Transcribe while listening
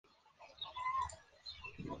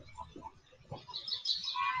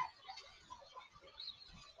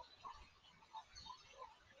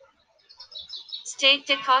Stade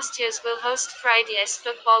de Costiers will host Friday's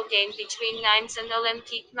football game between Nimes and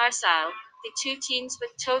Olympique Marseille, the two teams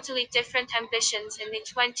with totally different ambitions in the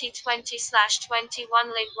 2020-21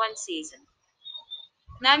 Ligue 1 season.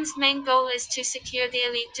 Nimes' main goal is to secure the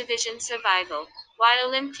Elite Division survival, while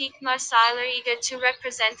Olympique Marseille are eager to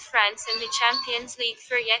represent France in the Champions League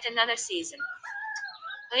for yet another season.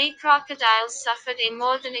 Les Crocodiles suffered a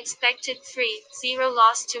more than expected 3-0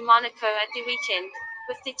 loss to Monaco at the weekend,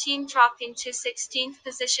 with the team dropping to 16th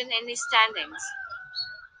position in the standings.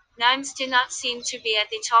 Nimes do not seem to be at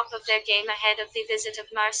the top of their game ahead of the visit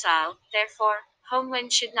of Marseille, therefore, home win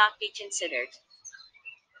should not be considered.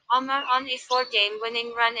 Omar on a four-game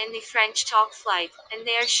winning run in the French top flight, and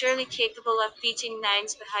they are surely capable of beating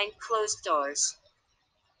Nimes behind closed doors.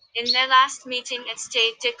 In their last meeting at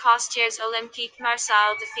Stade de Costiers, Olympique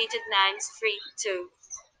Marseille defeated Nimes 3-2.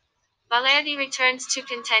 Balerdi returns to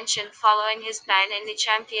contention following his ban in the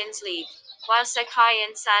Champions League, while Sakai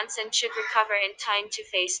and Sanson should recover in time to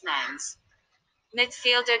face Nimes.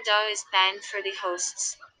 Midfielder Doe is banned for the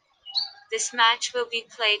hosts. This match will be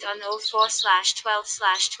played on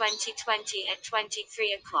 04/12/2020 at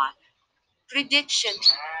 23 o'clock. Prediction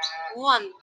 1.